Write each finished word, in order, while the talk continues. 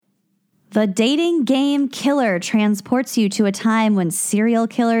The Dating Game Killer transports you to a time when serial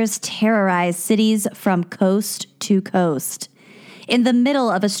killers terrorized cities from coast to coast. In the middle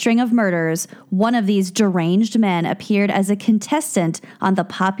of a string of murders, one of these deranged men appeared as a contestant on the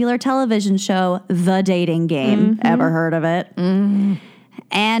popular television show The Dating Game. Ever heard of it?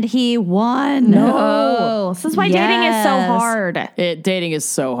 And he won. No. This is why dating is so hard. Dating is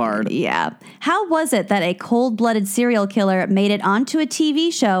so hard. Yeah. How was it that a cold-blooded serial killer made it onto a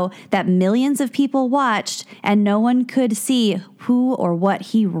TV show that millions of people watched and no one could see who or what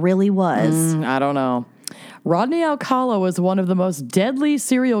he really was? I don't know. Rodney Alcala was one of the most deadly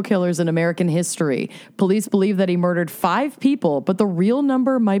serial killers in American history. Police believe that he murdered 5 people, but the real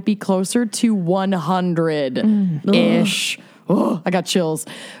number might be closer to 100-ish. Oh, I got chills.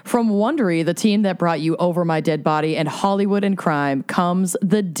 From Wondery, the team that brought you Over My Dead Body and Hollywood and Crime, comes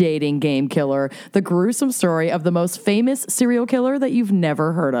The Dating Game Killer, the gruesome story of the most famous serial killer that you've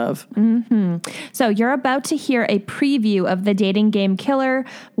never heard of. So you're about to hear a preview of The Dating Game Killer.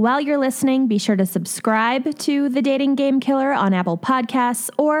 While you're listening, be sure to subscribe to The Dating Game Killer on Apple Podcasts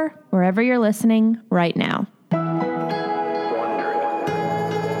or wherever you're listening right now.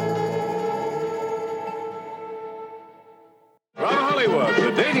 From Hollywood,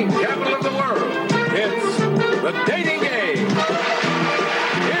 the dating capital of the world, it's The Dating Game.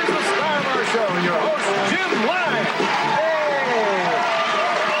 Here's the star of our show, your host, Jim Lang. Hey!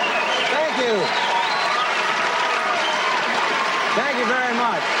 Thank you. Thank you very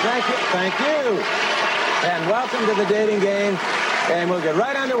much. Thank you. And welcome to The Dating Game. And we'll get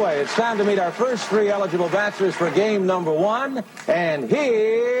right underway. It's time to meet our first 3 eligible bachelors for game number 1. And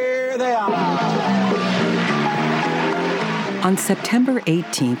here they are. On September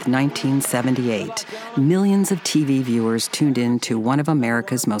 18th, 1978, millions of TV viewers tuned in to one of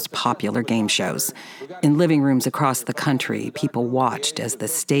America's most popular game shows. In living rooms across the country, people watched as the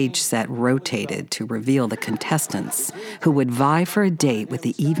stage set rotated to reveal the contestants who would vie for a date with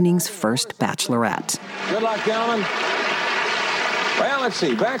the evening's first bachelorette. Good luck, gentlemen. Well, let's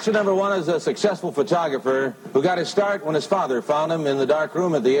see. Bachelor number 1 is a successful photographer who got his start when his father found him in the dark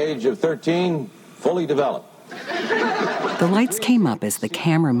room at the age of 13, fully developed. The lights came up as the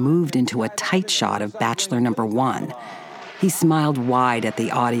camera moved into a tight shot of Bachelor number 1. He smiled wide at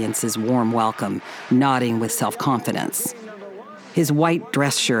the audience's warm welcome, nodding with self-confidence. His white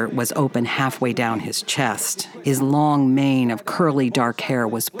dress shirt was open halfway down his chest. His long mane of curly dark hair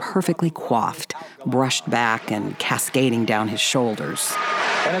was perfectly coiffed, brushed back and cascading down his shoulders.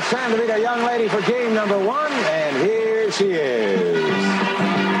 And it's time to meet our young lady for game number 1, and here she is.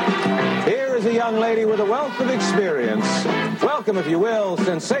 Here is a young lady with a wealth of experience. Welcome, if you will,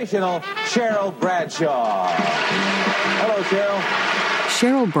 sensational Cheryl Bradshaw. Hello, Cheryl.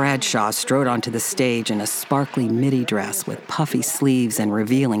 Cheryl Bradshaw strode onto the stage in a sparkly midi dress with puffy sleeves and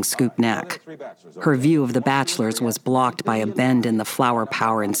revealing scoop neck. Her view of the bachelors was blocked by a bend in the flower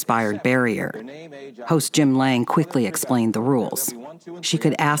power-inspired barrier. Host Jim Lang quickly explained the rules. She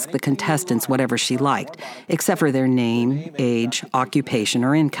could ask the contestants whatever she liked, except for their name, age, occupation,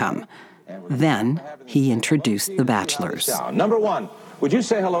 or income. Then he introduced the bachelors. Number 1, would you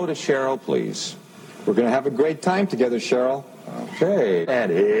say hello to Cheryl, please? We're going to have a great time together, Cheryl. Okay, and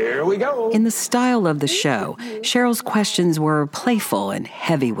here we go. In the style of the show, Cheryl's questions were playful and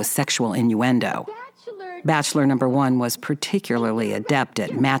heavy with sexual innuendo. Bachelor number 1 was particularly adept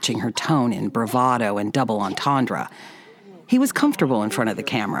at matching her tone in bravado and double entendre. He was comfortable in front of the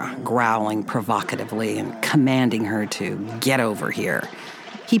camera, growling provocatively and commanding her to get over here.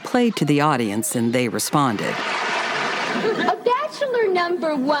 He played to the audience, and they responded. Bachelor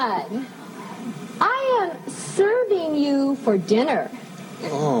number 1, I am serving you for dinner.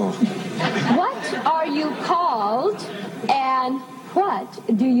 Oh. What are you called, and what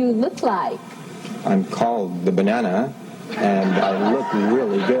do you look like? I'm called the Banana, and I look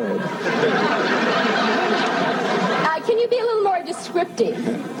really good. Can you be a little more descriptive?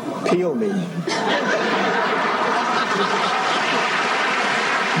 Peel me.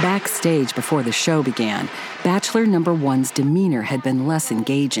 Backstage before the show began, Bachelor number 1's demeanor had been less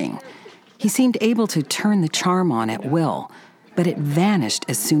engaging. He seemed able to turn the charm on at will, but it vanished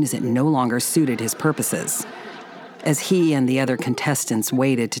as soon as it no longer suited his purposes. As he and the other contestants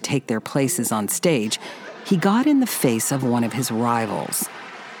waited to take their places on stage, he got in the face of one of his rivals.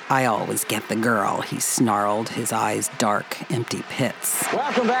 "I always get the girl," he snarled, his eyes dark, empty pits.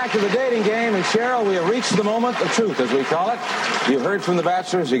 Welcome back to The Dating Game, and Cheryl, we have reached the moment of truth, as we call it. You've heard from the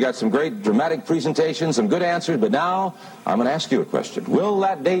bachelors. You got some great dramatic presentations, some good answers, but now I'm going to ask you a question. Will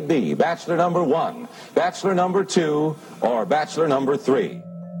that date be Bachelor number 1, Bachelor number 2, or Bachelor number 3?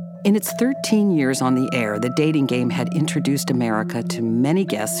 In its 13 years on the air, the dating game had introduced America to many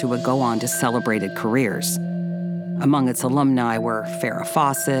guests who would go on to celebrated careers. Among its alumni were Farrah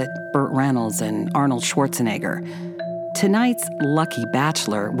Fawcett, Burt Reynolds, and Arnold Schwarzenegger. Tonight's lucky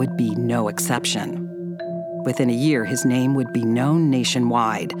bachelor would be no exception. Within a year, his name would be known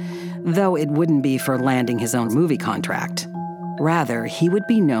nationwide, though it wouldn't be for landing his own movie contract. Rather, he would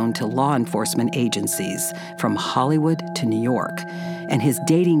be known to law enforcement agencies from Hollywood to New York, and his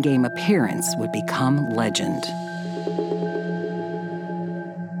dating game appearance would become legend.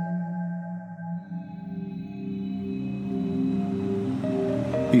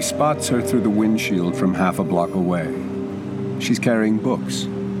 He spots her through the windshield from half a block away. She's carrying books,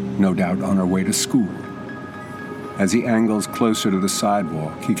 no doubt on her way to school. As he angles closer to the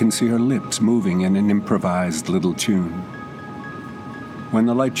sidewalk, he can see her lips moving in an improvised little tune. When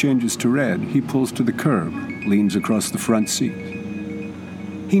the light changes to red, he pulls to the curb, leans across the front seat.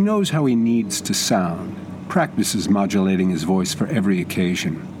 He knows how he needs to sound, practices modulating his voice for every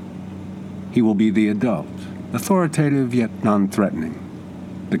occasion. He will be the adult, authoritative yet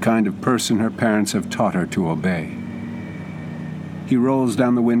non-threatening, the kind of person her parents have taught her to obey. He rolls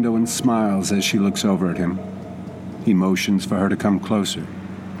down the window and smiles as she looks over at him. He motions for her to come closer.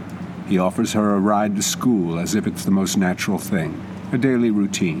 He offers her a ride to school as if it's the most natural thing, a daily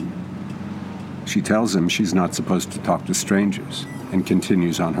routine. She tells him she's not supposed to talk to strangers and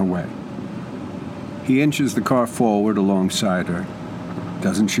continues on her way. He inches the car forward alongside her.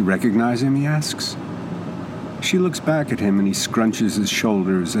 Doesn't she recognize him, he asks. She looks back at him and he scrunches his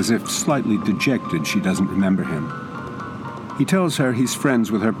shoulders as if slightly dejected she doesn't remember him. He tells her he's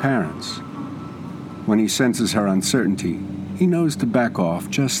friends with her parents. When he senses her uncertainty, he knows to back off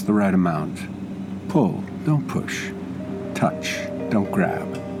just the right amount. Pull, don't push. Touch, don't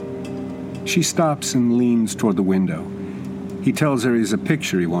grab. She stops and leans toward the window. He tells her he has a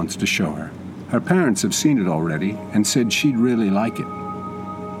picture he wants to show her. Her parents have seen it already and said she'd really like it.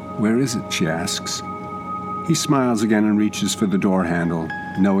 Where is it, she asks. He smiles again and reaches for the door handle,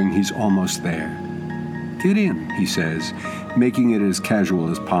 knowing he's almost there. Get in, he says, making it as casual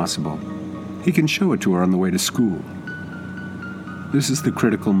as possible. He can show it to her on the way to school. This is the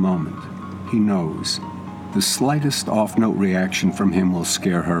critical moment. He knows. The slightest off-note reaction from him will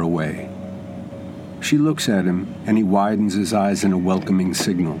scare her away. She looks at him, and he widens his eyes in a welcoming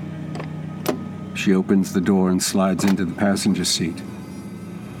signal. She opens the door and slides into the passenger seat.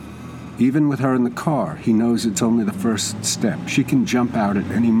 Even with her in the car, he knows it's only the first step. She can jump out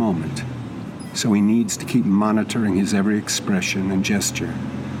at any moment. So he needs to keep monitoring his every expression and gesture.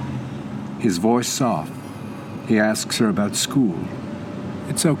 His voice soft, he asks her about school.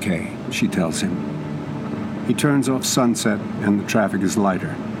 It's okay, she tells him. He turns off Sunset and the traffic is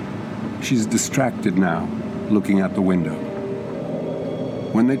lighter. She's distracted now, looking out the window.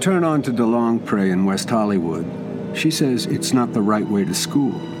 When they turn onto DeLong Prairie in West Hollywood, she says it's not the right way to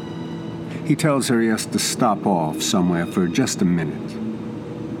school. He tells her he has to stop off somewhere for just a minute.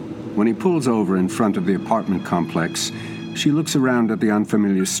 When he pulls over in front of the apartment complex, she looks around at the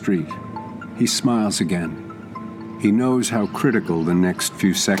unfamiliar street. He smiles again. He knows how critical the next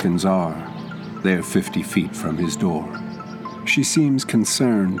few seconds are. They're 50 feet from his door. She seems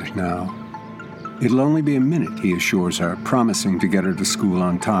concerned now. It'll only be a minute, he assures her, promising to get her to school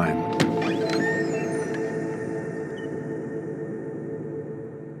on time.